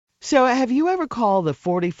So, have you ever called the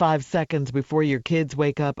 45 seconds before your kids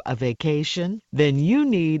wake up a vacation? Then you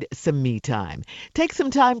need some me time. Take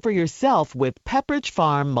some time for yourself with Pepperidge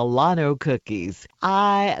Farm Milano cookies.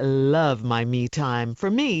 I love my me time.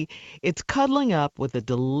 For me, it's cuddling up with a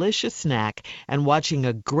delicious snack and watching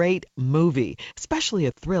a great movie, especially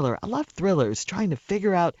a thriller. I love thrillers, trying to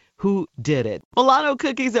figure out who did it. Milano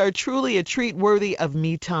cookies are truly a treat worthy of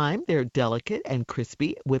me time. They're delicate and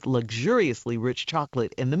crispy with luxuriously rich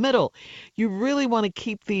chocolate in the middle. You really want to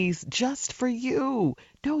keep these just for you.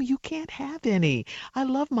 No, you can't have any. I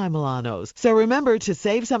love my Milanos. So remember to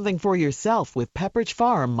save something for yourself with Pepperidge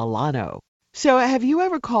Farm Milano. So, have you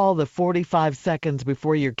ever called the 45 seconds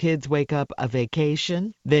before your kids wake up a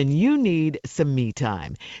vacation? Then you need some me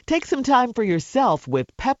time. Take some time for yourself with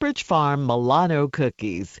Pepperidge Farm Milano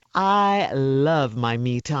cookies. I love my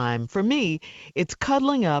me time. For me, it's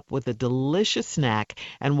cuddling up with a delicious snack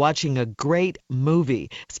and watching a great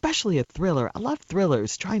movie, especially a thriller. I love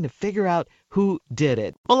thrillers, trying to figure out who did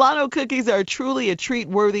it. Milano cookies are truly a treat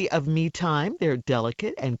worthy of me time. They're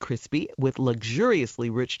delicate and crispy with luxuriously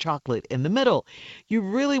rich chocolate in the middle. You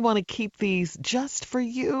really want to keep these just for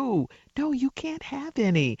you. No, you can't have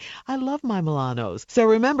any. I love my Milanos. So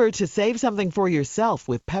remember to save something for yourself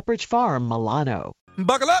with Pepperidge Farm Milano.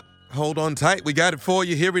 Buckle up. Hold on tight. We got it for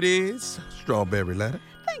you. Here it is. Strawberry letter.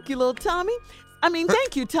 Thank you, little Tommy.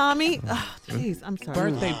 Thank you, Tommy. Oh, jeez, I'm sorry.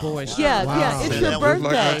 Birthday boy. Yeah, it's your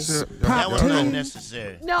birthday. Pop was teen.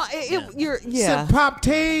 unnecessary. No, you're, yeah. Some pop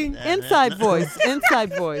teen. Inside voice.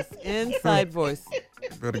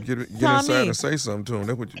 Better get Tommy. inside and say something to him.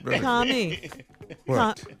 That's what you better. Tommy.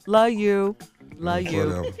 What? Love you. Love you.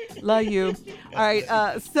 Whatever. Love you. All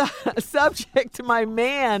right, subject, my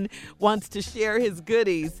man wants to share his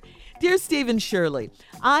goodies. Dear Stephen Shirley,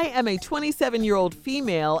 I am a 27-year-old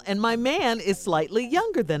female and my man is slightly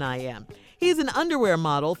younger than I am. He's an underwear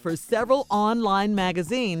model for several online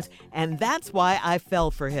magazines, and that's why I fell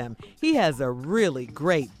for him. He has a really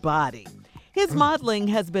great body. His modeling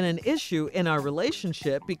has been an issue in our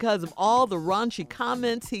relationship because of all the raunchy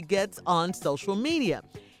comments he gets on social media.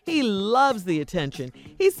 He loves the attention.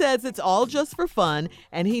 He says it's all just for fun,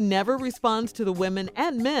 and he never responds to the women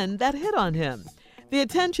and men that hit on him. The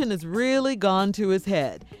attention has really gone to his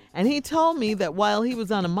head, and he told me that while he was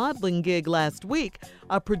on a modeling gig last week,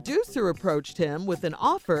 a producer approached him with an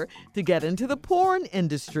offer to get into the porn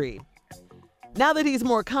industry. Now that he's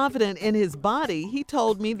more confident in his body, he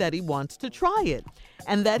told me that he wants to try it,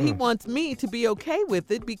 and that he wants me to be okay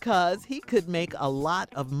with it because he could make a lot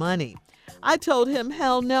of money. I told him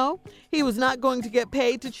hell no, he was not going to get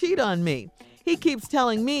paid to cheat on me. He keeps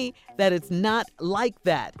telling me that it's not like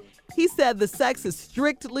that. He said the sex is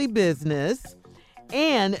strictly business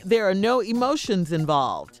and there are no emotions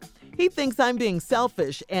involved. He thinks I'm being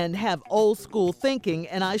selfish and have old school thinking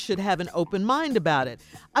and I should have an open mind about it.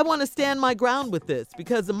 I want to stand my ground with this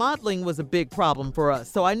because the modeling was a big problem for us,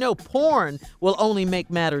 so I know porn will only make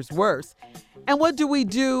matters worse. And what do we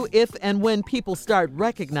do if and when people start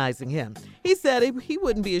recognizing him? He said he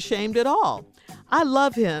wouldn't be ashamed at all. I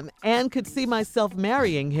love him and could see myself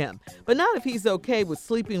marrying him, but not if he's okay with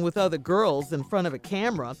sleeping with other girls in front of a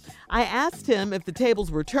camera. I asked him if the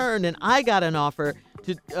tables were turned and I got an offer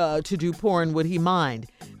to do porn, would he mind?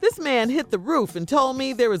 This man hit the roof and told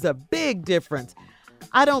me there was a big difference.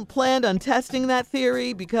 I don't plan on testing that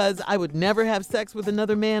theory because I would never have sex with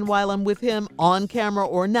another man while I'm with him, on camera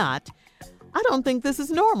or not. I don't think this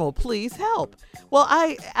is normal. Please help. Well,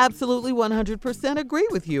 I absolutely 100% agree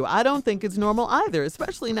with you. I don't think it's normal either,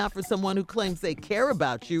 especially not for someone who claims they care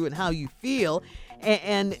about you and how you feel.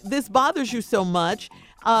 And this bothers you so much.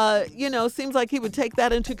 Seems like he would take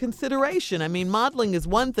that into consideration. I mean, modeling is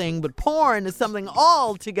one thing, but porn is something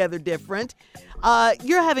altogether different.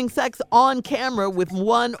 You're having sex on camera with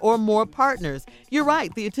one or more partners. You're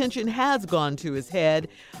right. The attention has gone to his head.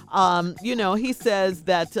 He says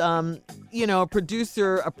that, a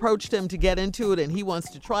producer approached him to get into it and he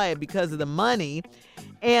wants to try it because of the money.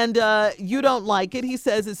 And you don't like it. He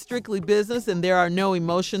says it's strictly business and there are no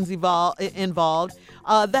emotions involved.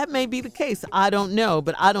 That may be the case. I don't know,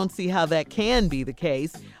 but I don't see how that can be the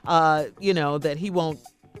case, that he won't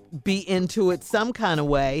be into it some kind of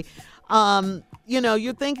way.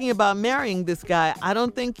 You're thinking about marrying this guy. I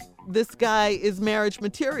don't think this guy is marriage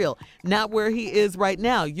material, not where he is right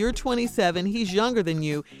now. You're 27. He's younger than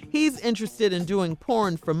you. He's interested in doing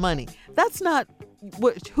porn for money. That's not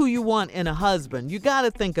who you want in a husband. You got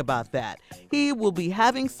to think about that. He will be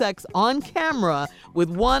having sex on camera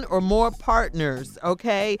with one or more partners,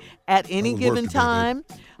 okay, at any given time.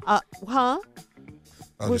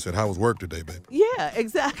 I just said, how was work today, baby? Yeah,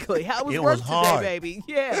 exactly. How was It work was hard. today, baby?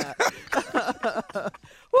 Yeah.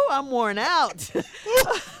 Woo, I'm worn out.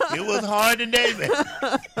 It was hard today, baby.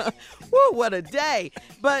 Woo, what a day.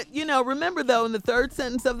 But, remember, though, in the third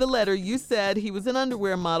sentence of the letter, you said he was an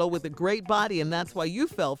underwear model with a great body, and that's why you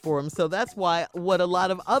fell for him. So that's why what a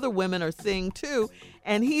lot of other women are seeing, too,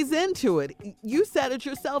 and he's into it. You said it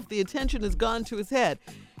yourself. The attention has gone to his head.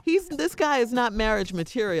 This guy is not marriage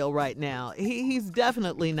material right now. He's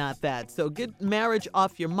definitely not that. So get marriage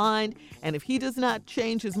off your mind. And if he does not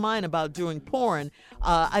change his mind about doing porn,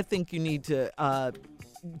 I think you need to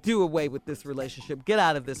do away with this relationship. Get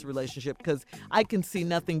out of this relationship, because I can see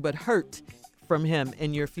nothing but hurt from him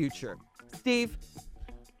in your future. Steve?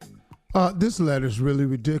 This letter's really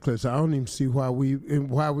ridiculous. I don't even see why we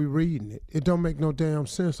reading it. It don't make no damn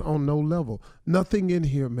sense on no level. Nothing in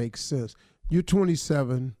here makes sense. You're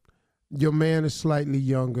 27. Your man is slightly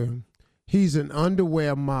younger. He's an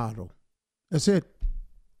underwear model. That's it.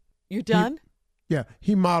 You done?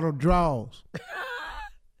 He modeled draws.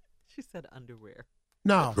 She said underwear.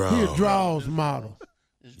 No, he a draws model.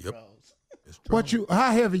 Yep.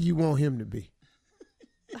 How heavy you want him to be?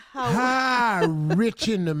 How rich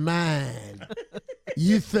in the mind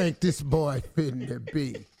you think this boy fitting to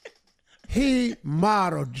be? He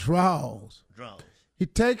modeled draws. He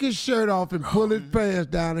take his shirt off and pull his pants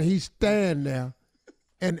down, and he stand there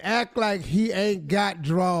and act like he ain't got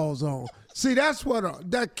drawers on. See, that's what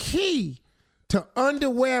the key to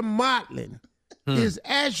underwear modeling is,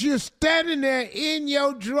 as you're standing there in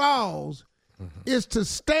your drawers, is to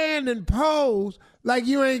stand and pose like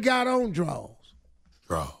you ain't got on drawers.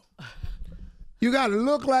 You got to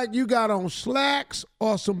look like you got on slacks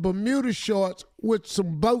or some Bermuda shorts with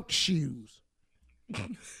some boat shoes.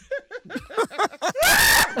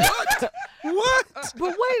 What?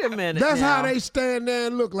 But wait a minute. That's now. how they stand there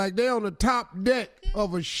and look like they on the top deck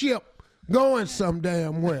of a ship going some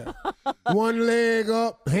damn where. One leg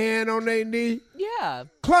up, hand on their knee. Yeah.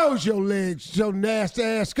 Close your legs, your nasty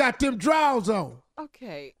ass got them drawers on.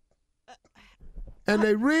 Okay. And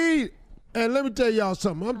they read, and let me tell y'all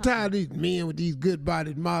something. I'm tired of these men with these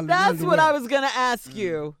good-bodied modeling That's underwear. what I was going to ask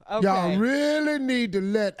you. Okay. Y'all really need to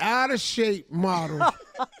let out-of-shape models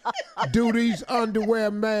do these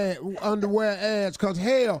underwear ads, because,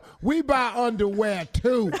 hell, we buy underwear,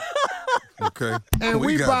 too. Okay. And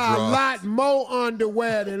we got buy draws. a lot more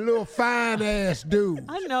underwear than little fine-ass dudes.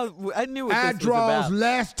 I know. I knew what Our this was draws, about.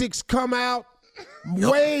 elastics come out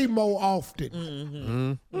way more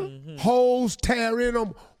often. Holes tear in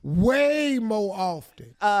them way more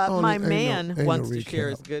often. My Ain't man no wants to share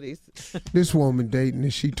recap. his goodies. This woman dating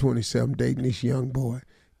this, she 27, dating this young boy.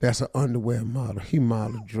 That's an underwear model. He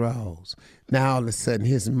modeled draws. Now all of a sudden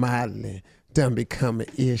his modeling done become an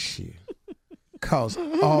issue. Cause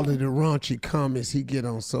all of the raunchy comments he get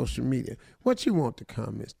on social media. What you want the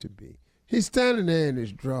comments to be? He's standing there in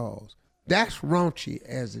his drawers. That's raunchy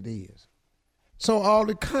as it is. So all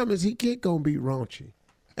the comments he get gonna be raunchy.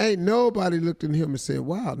 Ain't nobody looked at him and said,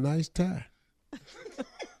 wow, nice tie.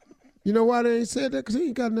 You know why they ain't said that? Because he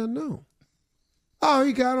ain't got nothing on. All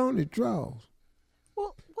he got on is drawers.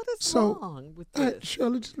 Well, what is So, wrong with Hey, this?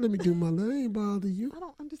 Shirley, just let me do my little. I ain't bother you. I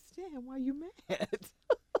don't understand why you mad.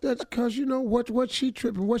 That's because you know what she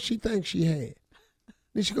tripping, what she thinks she had.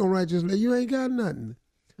 Then she gonna write just like, you ain't got nothing.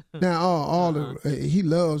 Now he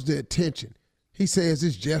loves the attention. He says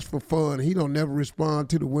it's just for fun. He don't never respond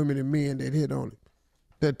to the women and men that hit on him.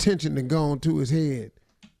 The attention that gone to his head.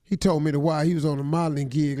 He told me that while he was on a modeling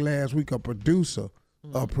gig last week, a producer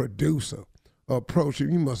approached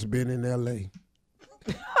him. You must have been in L.A.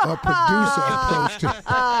 A producer approached him.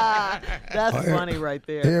 That's funny right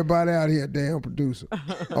there. Everybody out here, damn producer,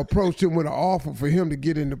 approached him with an offer for him to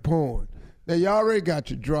get into porn. Now, you already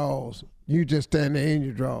got your draws. You just stand there in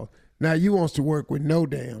your draws. Now, you wants to work with no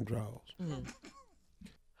damn draws.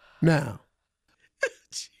 Now,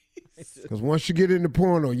 because once you get into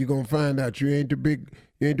porno, you're going to find out you ain't the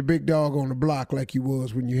big dog on the block like you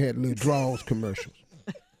was when you had little draws commercials.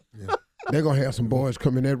 Yeah. They're going to have some boys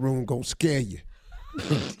come in that room going to scare you.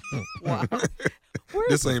 Wow. Where's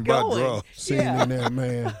This ain't about draws. Sitting in there,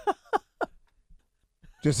 man.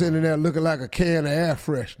 Just sitting there looking like a can of air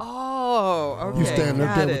freshener. Oh, okay. You standing up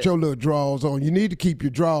got there it. with your little drawers on. You need to keep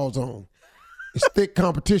your drawers on. It's thick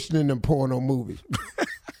competition in them porno movies.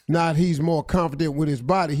 Now he's more confident with his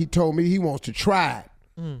body. He told me he wants to try it.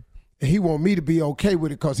 And he want me to be okay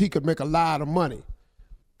with it because he could make a lot of money.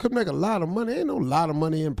 Could make a lot of money. Ain't no lot of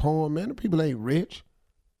money in porn, man. The people ain't rich.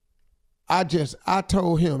 I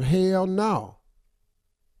told him, hell no.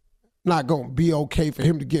 Not going to be okay for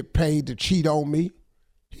him to get paid to cheat on me.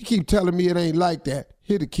 He keep telling me it ain't like that.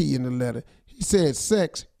 Here the key in the letter. He He said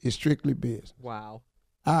sex is strictly business. Wow.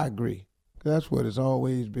 I agree. That's what it's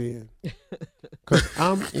always been. Because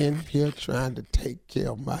I'm in here trying to take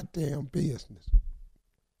care of my damn business.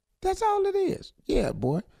 That's all it is. Yeah,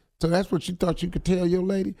 boy. So that's what you thought you could tell your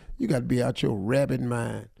lady? You got to be out your rabid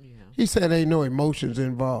mind. Yeah. He said ain't no emotions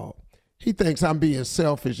involved. He thinks I'm being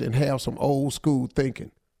selfish and have some old school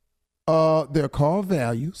thinking. They're called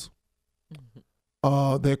values.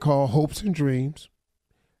 They're called hopes and dreams.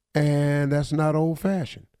 And that's not old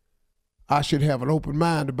fashioned. I should have an open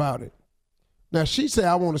mind about it. Now, she said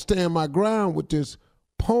I want to stand my ground with this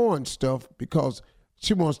porn stuff because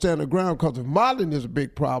she wants to stand her ground because if modeling is a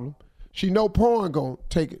big problem, she know porn going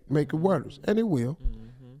to make it worse, and it will.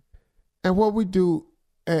 Mm-hmm. And what we do,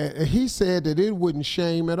 he said that it wouldn't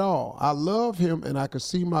shame at all. I love him, and I could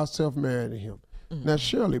see myself marrying him. Mm-hmm. Now,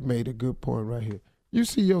 Shirley made a good point right here. You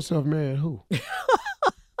see yourself marrying who?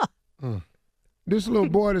 This little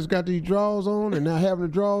boy that's got these drawers on and now having the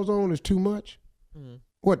drawers on is too much? Mm-hmm.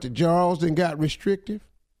 What, the drawers then got restrictive?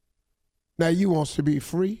 Now you wants to be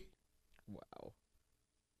free? Wow.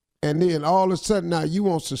 And then all of a sudden now you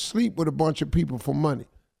wants to sleep with a bunch of people for money.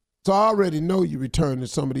 So I already know you returning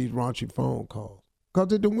some of these raunchy phone calls.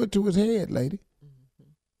 Because it done went to his head, lady. Mm-hmm.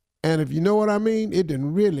 And if you know what I mean, it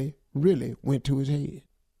done really, really went to his head.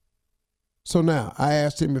 So now I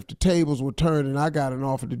asked him if the tables were turned and I got an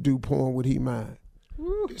offer to do porn, would he mind?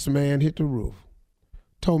 Woo. This man hit the roof.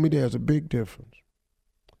 Told me there's a big difference.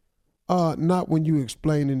 Not when you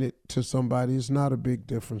explaining it to somebody. It's not a big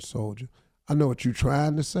difference, soldier. I know what you're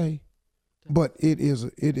trying to say, but it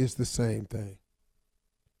is the same thing.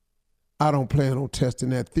 I don't plan on testing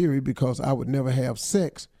that theory because I would never have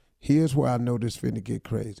sex. Here's where I know this finna get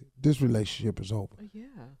crazy. This relationship is over. Yeah.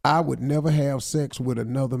 I would never have sex with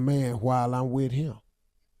another man while I'm with him.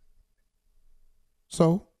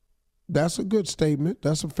 So that's a good statement.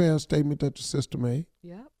 That's a fair statement that the sister made.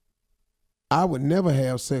 Yep. I would never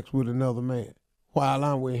have sex with another man while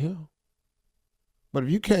I'm with him. But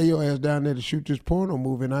if you carry your ass down there to shoot this porno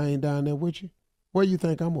movie and I ain't down there with you, where you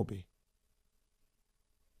think I'm going to be?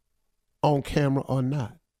 On camera or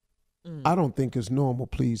not? I don't think it's normal.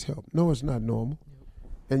 Please help. No, it's not normal.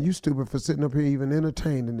 And you stupid for sitting up here even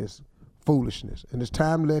entertaining this foolishness. And it's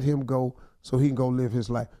time to let him go so he can go live his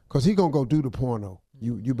life. Because he going to go do the porno.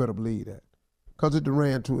 You better believe that. Because it done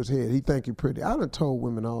ran to his head. He think he pretty. I done told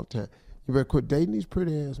women all the time, you better quit dating these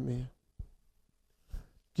pretty ass men.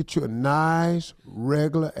 Get you a nice,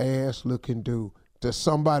 regular ass looking dude. To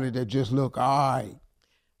somebody that just look all right.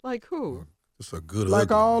 Like who? It's a good like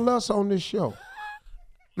ugly. All us on this show.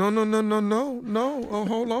 No. Oh,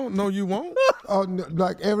 hold on. No, you won't.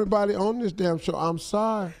 Like everybody on this damn show. I'm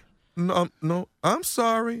sorry. No, I'm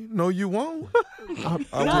sorry. No, you won't. I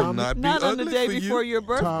will not be not on the day for before your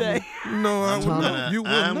birthday. Tommy. No, I will not. You will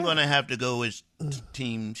not. I'm gonna have to go with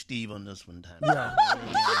Team Steve on this one time. Yeah.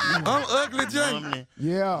 I'm ugly, Jay.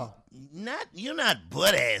 Yeah. You're not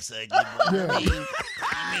butt ass ugly. Yeah.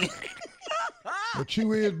 I mean, but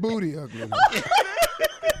you is booty ugly.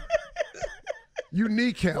 You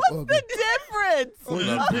kneecap ugly. What's the difference? Well,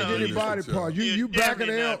 you pick any body part. You back of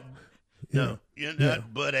the elbow. No, you're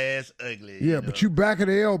not butt ass ugly. Yeah, but you back of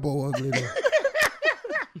the elbow ugly.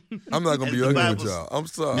 I'm not gonna be ugly with y'all. I'm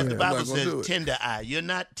sorry. The Bible says tender eye. You're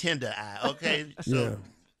not tender eye. Okay. So.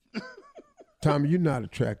 Yeah. Tommy, you're not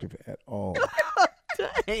attractive at all.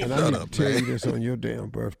 Dang. And I need to tell you this on your damn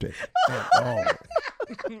birthday. At all.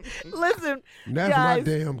 Listen, that's guys. my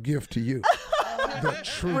damn gift to you. The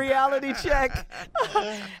truth. Reality check.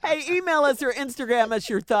 Hey, email us or Instagram us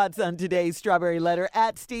your thoughts on today's Strawberry Letter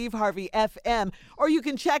at Steve Harvey FM, or you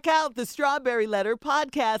can check out the Strawberry Letter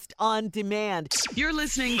podcast on demand. You're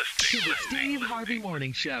listening to the Steve Harvey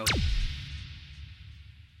Morning Show.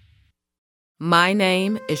 My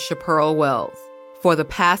name is Chaparral Wells. For the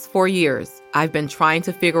past 4 years, I've been trying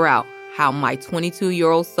to figure out how my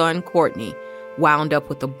 22-year-old son, Courtney, wound up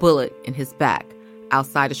with a bullet in his back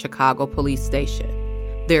outside a Chicago police station.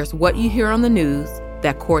 There's what you hear on the news,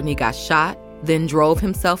 that Courtney got shot, then drove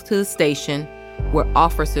himself to the station, where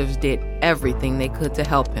officers did everything they could to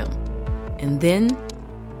help him. And then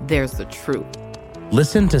there's the truth.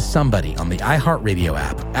 Listen to Somebody on the iHeartRadio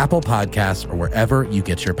app, Apple Podcasts, or wherever you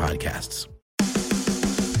get your podcasts.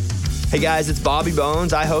 Hey guys, it's Bobby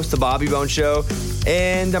Bones. I host the Bobby Bones Show,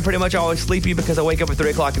 and I'm pretty much always sleepy because I wake up at 3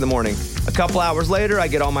 o'clock in the morning. A couple hours later, I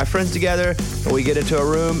get all my friends together, and we get into a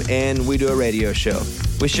room, and we do a radio show.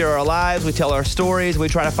 We share our lives, we tell our stories, we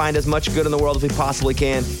try to find as much good in the world as we possibly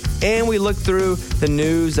can, and we look through the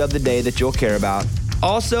news of the day that you'll care about.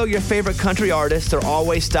 Also, your favorite country artists are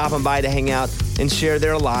always stopping by to hang out and share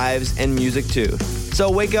their lives and music too. So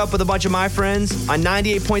wake up with a bunch of my friends on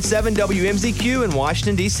 98.7 WMZQ in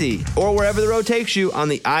Washington, D.C., or wherever the road takes you on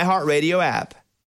the iHeartRadio app.